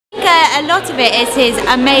a lot of it is his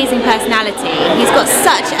amazing personality. He's got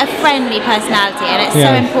such a friendly personality, and it's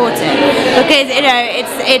so important because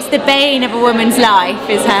it's the bane of a woman's life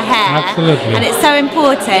is her hair. Absolutely. And it's so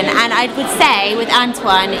important. And I would say with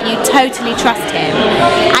Antoine, you totally trust him,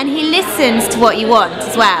 and he listens to what you want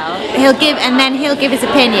as well. He'll give his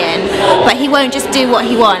opinion, but he won't just do what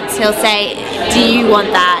he wants. He'll say, do you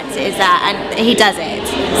want that? Is that? And he does it.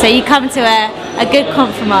 So you come to a good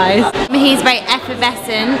compromise. He's very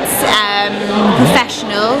effervescent,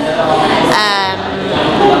 professional,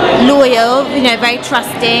 loyal, very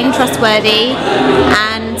trusting, trustworthy,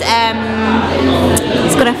 and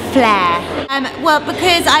he's got a flair. Well,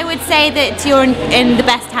 because I would say that you're in the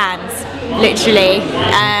best hands, literally.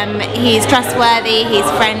 He's trustworthy, he's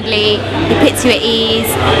friendly, he puts you at ease,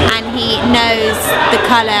 and he knows the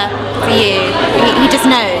colour for you. He just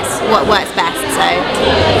knows what works best, so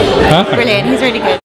Perfect. Brilliant, he's really good.